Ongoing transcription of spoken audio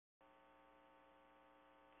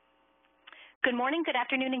Good morning, good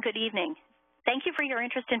afternoon, and good evening. Thank you for your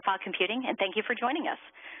interest in fog computing, and thank you for joining us.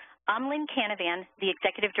 I'm Lynn Canavan, the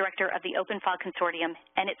Executive Director of the OpenFog Consortium,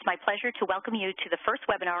 and it's my pleasure to welcome you to the first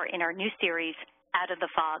webinar in our new series, Out of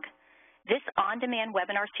the Fog. This on-demand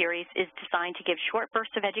webinar series is designed to give short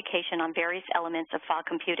bursts of education on various elements of fog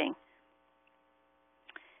computing.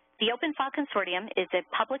 The OpenFog Consortium is a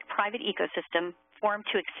public-private ecosystem formed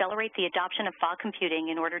to accelerate the adoption of fog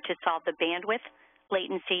computing in order to solve the bandwidth,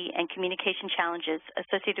 latency, and communication challenges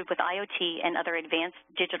associated with IoT and other advanced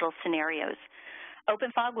digital scenarios.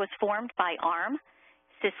 OpenFog was formed by ARM,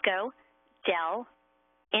 Cisco, Dell,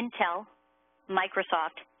 Intel,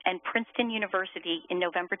 Microsoft, and Princeton University in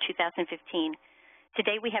November 2015.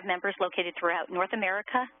 Today we have members located throughout North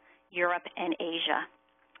America, Europe, and Asia.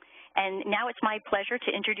 And now it's my pleasure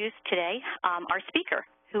to introduce today our speaker,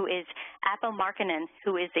 who is Aapo Markkanen,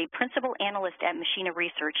 who is a principal analyst at Machina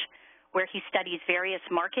Research, where he studies various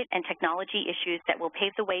market and technology issues that will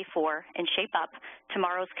pave the way for and shape up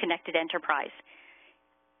tomorrow's connected enterprise.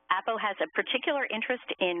 Aapo has a particular interest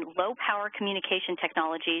in low-power communication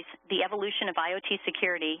technologies, the evolution of IoT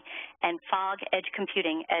security, and fog edge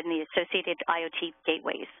computing and the associated IoT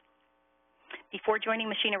gateways. Before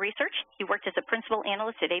joining Machina Research, he worked as a principal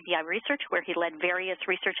analyst at ABI Research, where he led various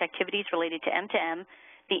research activities related to M2M,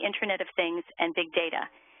 the Internet of Things, and big data.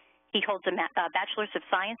 He holds a Bachelor's of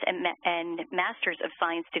Science and Master's of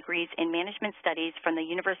Science degrees in Management Studies from the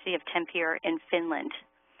University of Tampere in Finland.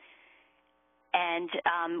 And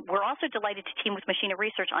we're also delighted to team with Machina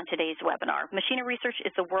Research on today's webinar. Machina Research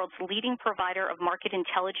is the world's leading provider of market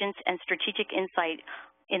intelligence and strategic insight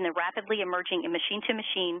in the rapidly emerging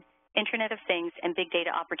machine-to-machine, Internet of Things, and big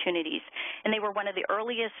data opportunities. And they were one of the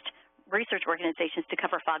earliest research organizations to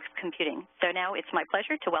cover fog computing. So now it's my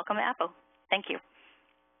pleasure to welcome Aapo. Thank you.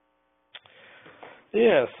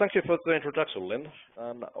 Yes, thank you for the introduction, Lynn,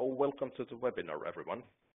 and welcome to the webinar, everyone.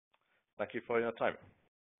 Thank you for your time.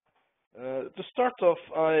 To start off,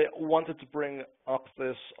 I wanted to bring up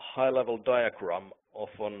this high-level diagram of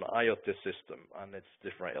an IoT system and its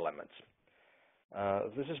different elements.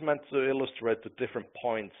 This is meant to illustrate the different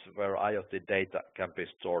points where IoT data can be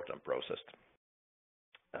stored and processed.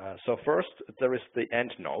 So first, there is the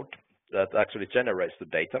end node that actually generates the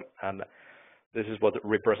data, and this is what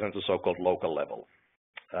represents the so-called local level.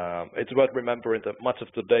 It's worth remembering that much of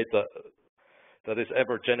the data that is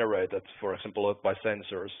ever generated, for example, by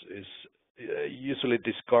sensors, is usually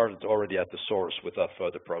discarded already at the source without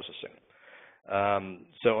further processing.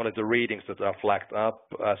 So only the readings that are flagged up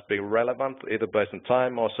as being relevant, either based on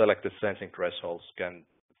time or selected sensing thresholds, can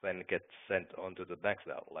then get sent onto the next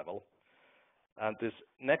level. And this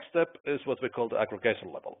next step is what we call the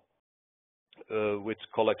aggregation level, which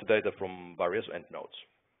collects data from various end nodes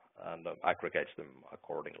and aggregates them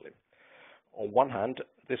accordingly. On one hand,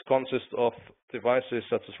 this consists of devices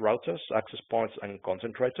such as routers, access points, and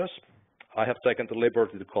concentrators. I have taken the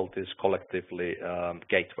liberty to call these collectively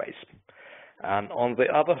gateways. And on the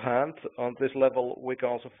other hand, on this level, we can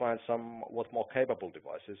also find somewhat more capable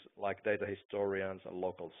devices like data historians and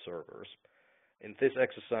local servers. In this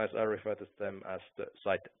exercise, I refer to them as the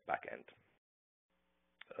site backend.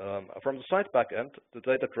 From the site backend, the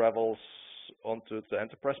data travels onto the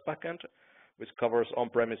enterprise backend, which covers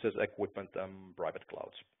on-premises equipment and private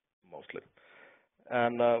clouds, mostly.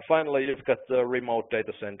 And finally, you've got the remote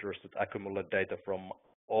data centers that accumulate data from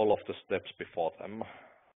all of the steps before them.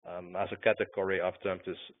 As a category, I've termed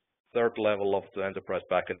this third level of the enterprise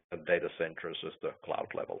backend data centers as the cloud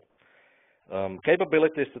level.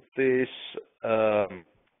 Capabilities that these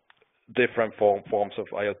different forms of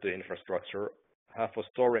IoT infrastructure have for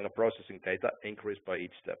storing and processing data increased by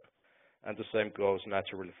each step. And the same goes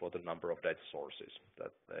naturally for the number of data sources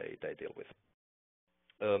that they deal with.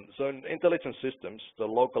 So in intelligent systems, the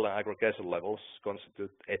local and aggregation levels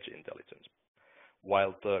constitute edge intelligence,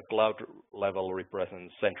 while the cloud level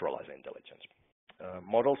represents centralized intelligence.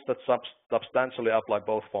 Models that substantially apply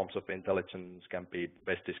both forms of intelligence can be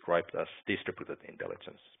best described as distributed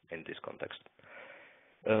intelligence in this context.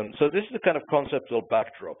 So this is the kind of conceptual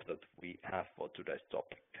backdrop that we have for today's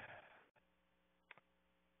topic.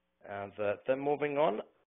 And then moving on,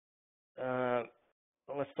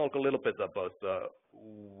 let's talk a little bit about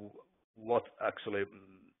what actually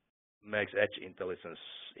makes edge intelligence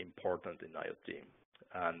important in IoT,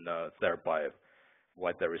 and thereby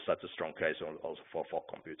why there is such a strong case also for fog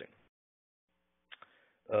computing.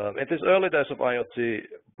 In these early days of IoT,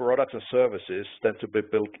 products and services tend to be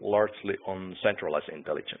built largely on centralized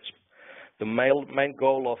intelligence. The main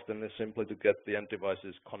goal often is simply to get the end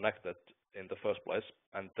devices connected in the first place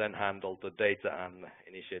and then handle the data and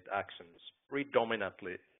initiate actions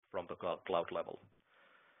predominantly from the cloud level.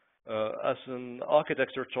 As an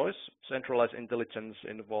architecture choice, centralized intelligence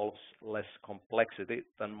involves less complexity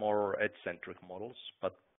than more edge-centric models,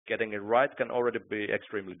 but getting it right can already be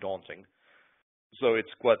extremely daunting. So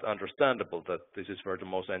it's quite understandable that this is where the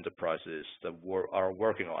most enterprises that are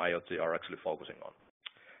working on IoT are actually focusing on.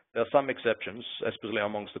 There are some exceptions, especially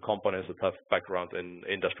amongst the companies that have background in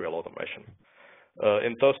industrial automation.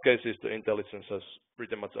 In those cases, the intelligence has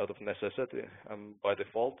pretty much out of necessity and by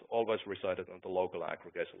default always resided on the local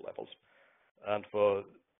aggregation levels. And for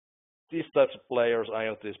these types of players,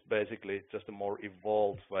 IoT is basically just a more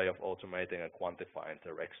evolved way of automating and quantifying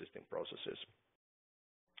their existing processes.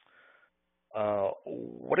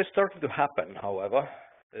 What is starting to happen, however,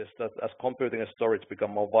 is that as computing and storage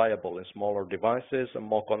become more viable in smaller devices and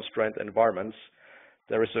more constrained environments,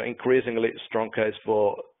 there is an increasingly strong case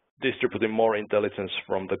for distributing more intelligence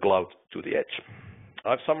from the cloud to the edge.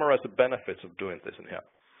 I've summarized the benefits of doing this in here.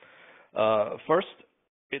 First,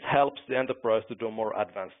 it helps the enterprise to do more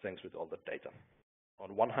advanced things with all the data.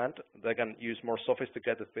 On one hand, they can use more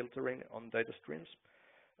sophisticated filtering on data streams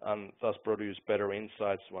and thus produce better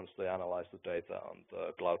insights once they analyze the data on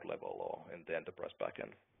the cloud level or in the enterprise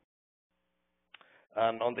backend.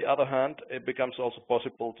 And on the other hand, it becomes also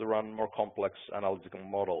possible to run more complex analytical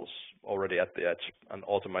models already at the edge and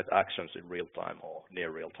automate actions in real time or near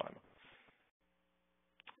real time.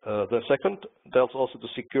 The second deals also the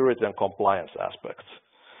security and compliance aspects.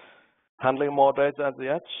 Handling more data at the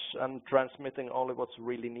edge and transmitting only what's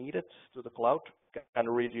really needed to the cloud can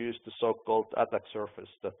reduce the so-called attack surface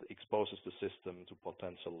that exposes the system to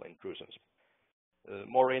potential intrusions.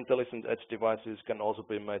 More intelligent edge devices can also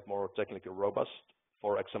be made more technically robust,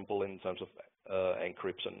 for example, in terms of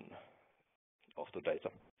encryption of the data.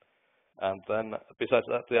 And then besides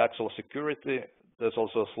that, the actual security, there's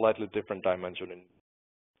also a slightly different dimension in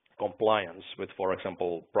compliance with, for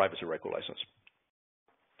example, privacy regulations.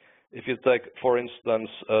 If you take, for instance,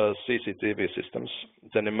 CCTV systems,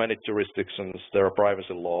 then in many jurisdictions there are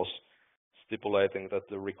privacy laws stipulating that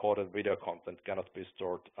the recorded video content cannot be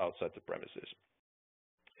stored outside the premises.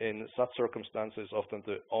 In such circumstances, often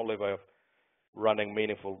the only way of running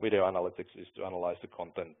meaningful video analytics is to analyze the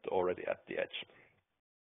content already at the edge.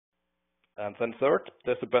 And then third,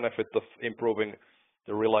 there's the benefit of improving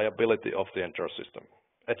the reliability of the entire system.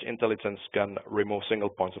 Edge intelligence can remove single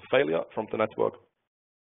points of failure from the network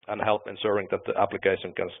and help ensuring that the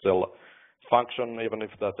application can still function even if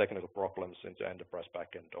there are technical problems in the enterprise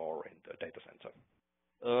backend or in the data center.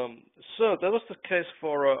 So that was the case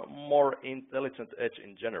for a more intelligent edge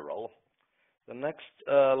in general. The next,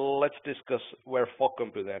 let's discuss where fog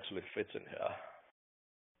computing actually fits in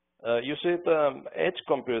here. You see, the edge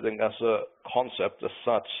computing as a concept as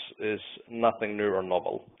such is nothing new or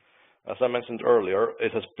novel. As I mentioned earlier,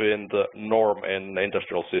 it has been the norm in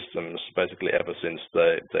industrial systems basically ever since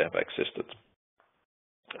they have existed.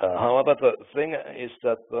 However, the thing is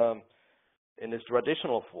that in its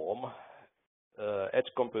traditional form, edge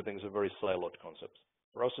computing is a very siloed concept.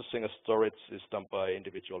 Processing and storage is done by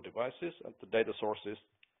individual devices, and the data sources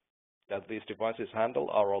that these devices handle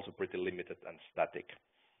are also pretty limited and static.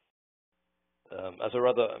 As a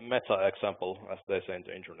rather meta example, as they say in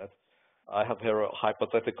the internet, I have here a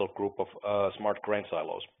hypothetical group of smart grain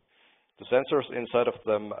silos. The sensors inside of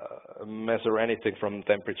them measure anything from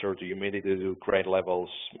temperature to humidity to grain levels,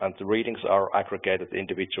 and the readings are aggregated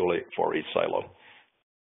individually for each silo.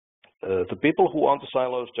 The people who own the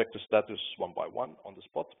silos check the status one by one on the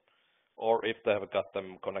spot, or if they have got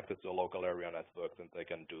them connected to a local area network, then they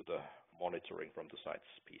can do the monitoring from the site's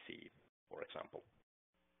PC, for example.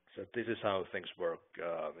 So this is how things work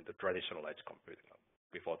in the traditional edge computing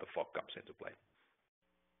before the fog comes into play.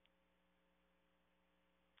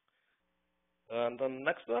 And then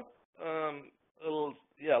next up,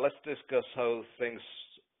 let's discuss how things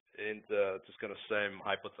in the this kind of same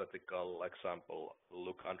hypothetical example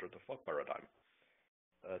look under the fog paradigm.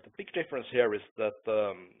 The big difference here is that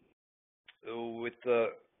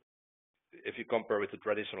if you compare with the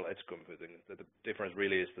traditional edge computing, the difference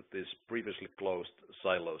really is that these previously closed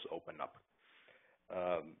silos open up,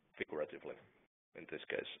 figuratively in this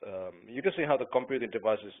case. You can see how the computing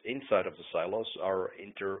devices inside of the silos are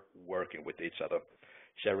interworking with each other,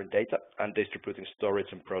 sharing data and distributing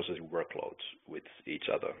storage and processing workloads with each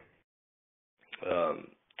other.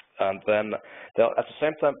 And then at the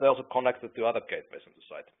same time, they're also connected to other gateways on the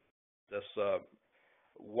site. There's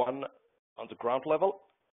one on the ground level,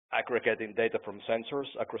 aggregating data from sensors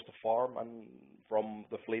across the farm and from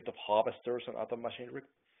the fleet of harvesters and other machinery.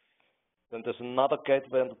 Then there's another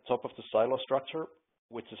gateway on the top of the silo structure,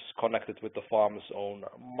 which is connected with the farm's own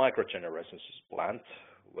microgenerations plant,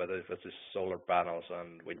 whether it is solar panels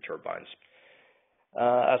and wind turbines.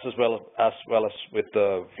 as well as with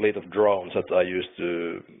the fleet of drones that I use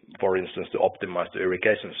to, for instance, to optimize the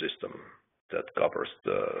irrigation system that covers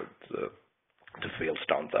the fields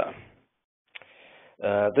down there.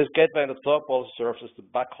 This gateway on the top also serves as the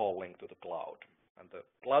backhaul link to the cloud. And the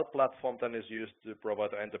cloud platform then is used to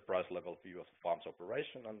provide an enterprise-level view of the farm's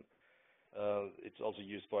operation, and it's also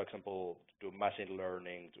used, for example, to do machine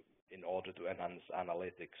learning in order to enhance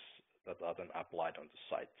analytics that are then applied on the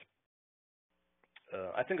site.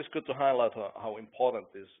 I think it's good to highlight how important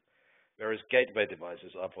these various gateway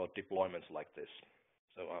devices are for deployments like this.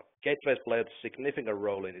 So gateways play a significant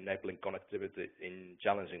role in enabling connectivity in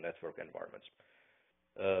challenging network environments.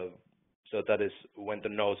 So that is when the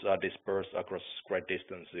nodes are dispersed across great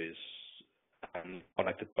distances and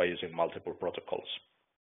connected by using multiple protocols.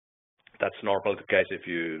 That's normally the case if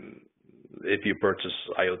you purchase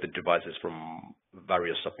IoT devices from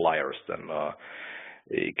various suppliers. Then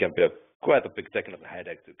it can be quite a big technical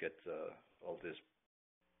headache to get all these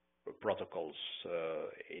protocols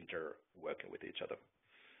interworking with each other.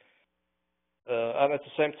 And at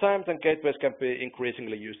the same time, then gateways can be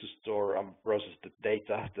increasingly used to store and process the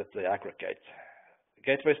data that they aggregate.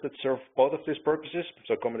 Gateways that serve both of these purposes,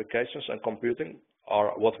 so communications and computing,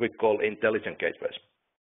 are what we call intelligent gateways.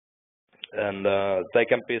 And they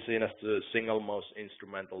can be seen as the single most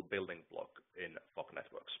instrumental building block in fog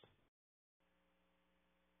networks.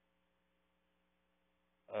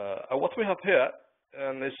 What we have here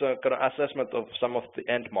is a kind of assessment of some of the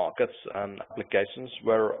end markets and applications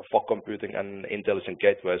where fog computing and intelligent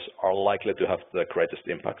gateways are likely to have the greatest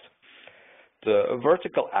impact. The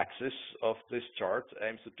vertical axis of this chart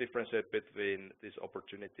aims to differentiate between these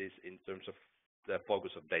opportunities in terms of the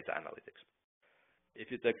focus of data analytics. If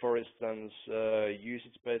you take, for instance,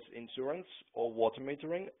 usage-based insurance or water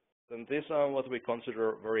metering, then these are what we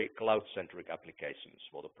consider very cloud-centric applications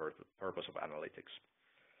for the purpose of analytics.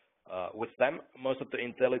 With them, most of the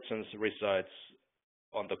intelligence resides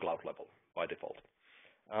on the cloud level by default.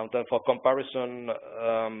 Then for comparison,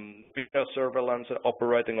 video surveillance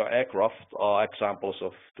operating an aircraft are examples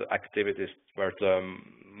of the activities where the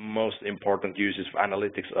most important uses of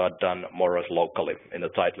analytics are done more or less locally in a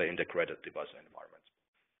tightly integrated device environment.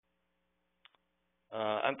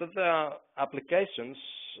 And then there are applications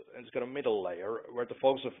in this kind of middle layer where the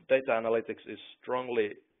focus of data analytics is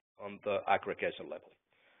strongly on the aggregation level.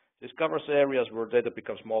 This covers areas where data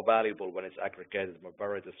becomes more valuable when it's aggregated from a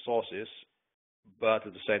variety of sources, but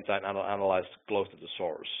at the same time analyzed close to the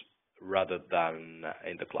source rather than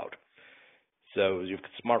in the cloud. So you've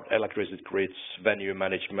got smart electricity grids, venue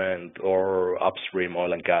management, or upstream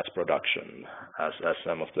oil and gas production as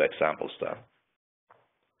some of the examples there.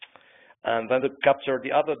 And then to capture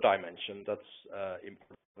the other dimension that's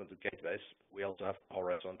important to gateways, we also have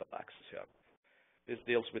horizontal axis here. This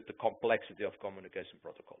deals with the complexity of communication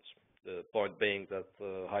protocols. The point being that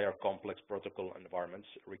higher complex protocol environments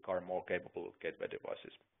require more capable gateway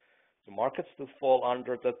devices. The markets that fall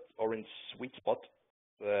under that orange sweet spot,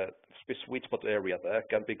 the sweet spot area there,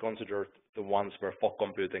 can be considered the ones where fog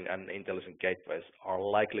computing and intelligent gateways are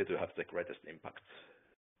likely to have the greatest impact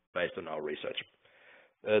based on our research.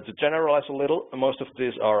 To generalize a little, most of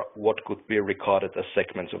these are what could be regarded as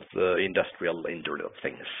segments of the industrial Internet of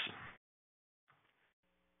Things.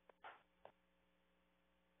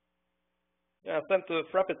 Yeah, then to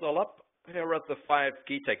wrap it all up, here are the 5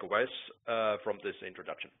 key takeaways from this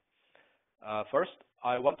introduction. First,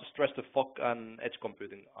 I want to stress that fog and edge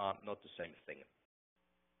computing are not the same thing.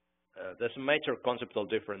 There's a major conceptual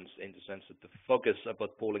difference in the sense that the fog is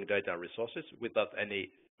about pooling data and resources without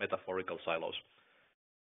any metaphorical silos.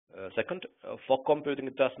 Second, fog computing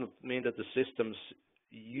does not mean that the systems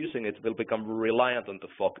using it will become reliant on the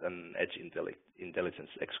fog and edge intelligence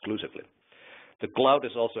exclusively. The cloud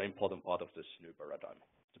is also an important part of this new paradigm.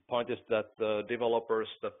 The point is that developers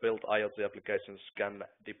that build IoT applications can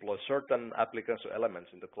deploy certain applications or elements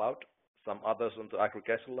in the cloud, some others on the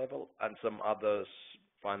aggregation level, and some others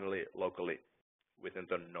finally locally within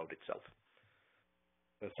the node itself.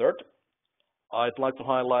 And third, I'd like to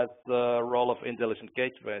highlight the role of intelligent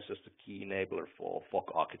gateways as the key enabler for fog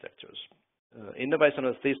architectures. Innovation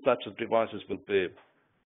of these types of devices will be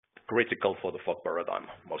critical for the fog paradigm,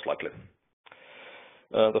 most likely.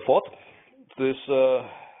 The fourth, this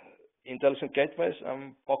intelligent gateways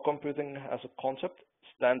and fog computing as a concept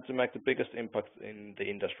stand to make the biggest impact in the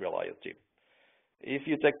industrial IoT. If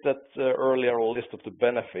you take that earlier list of the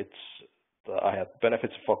benefits that I had,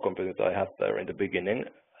 benefits of fog computing that I had there in the beginning,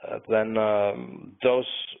 then those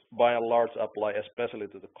by and large apply especially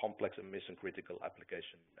to the complex and mission-critical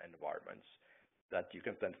application environments that you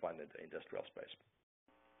can then find in the industrial space.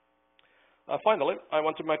 Finally, I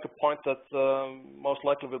want to make a point that most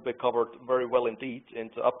likely will be covered very well indeed in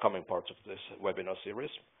the upcoming parts of this webinar series.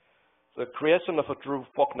 The creation of a true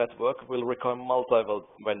fog network will require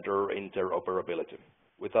multi-vendor interoperability.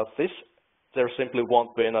 Without this, there simply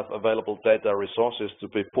won't be enough available data resources to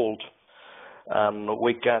be pulled, and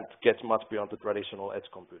we can't get much beyond the traditional edge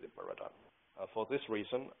computing paradigm. For this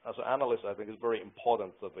reason, as an analyst, I think it's very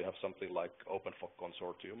important that we have something like OpenFog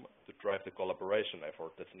Consortium to drive the collaboration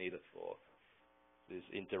effort that's needed for this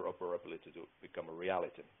interoperability to become a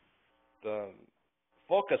reality. The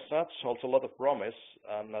fog as such holds a lot of promise,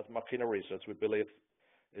 and at Machina Research, we believe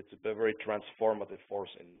it's a very transformative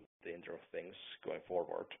force in the Internet of Things going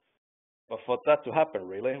forward. But for that to happen,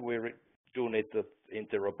 really, we do need the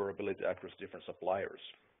interoperability across different suppliers.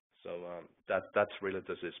 So that's really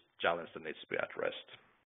this challenge that needs to be addressed.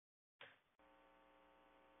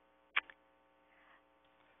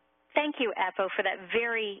 Thank you, Aapo, for that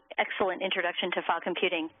very excellent introduction to fog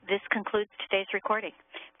computing. This concludes today's recording.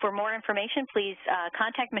 For more information, please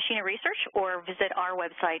contact Machina Research or visit our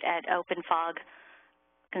website at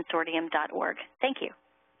openfogconsortium.org. Thank you.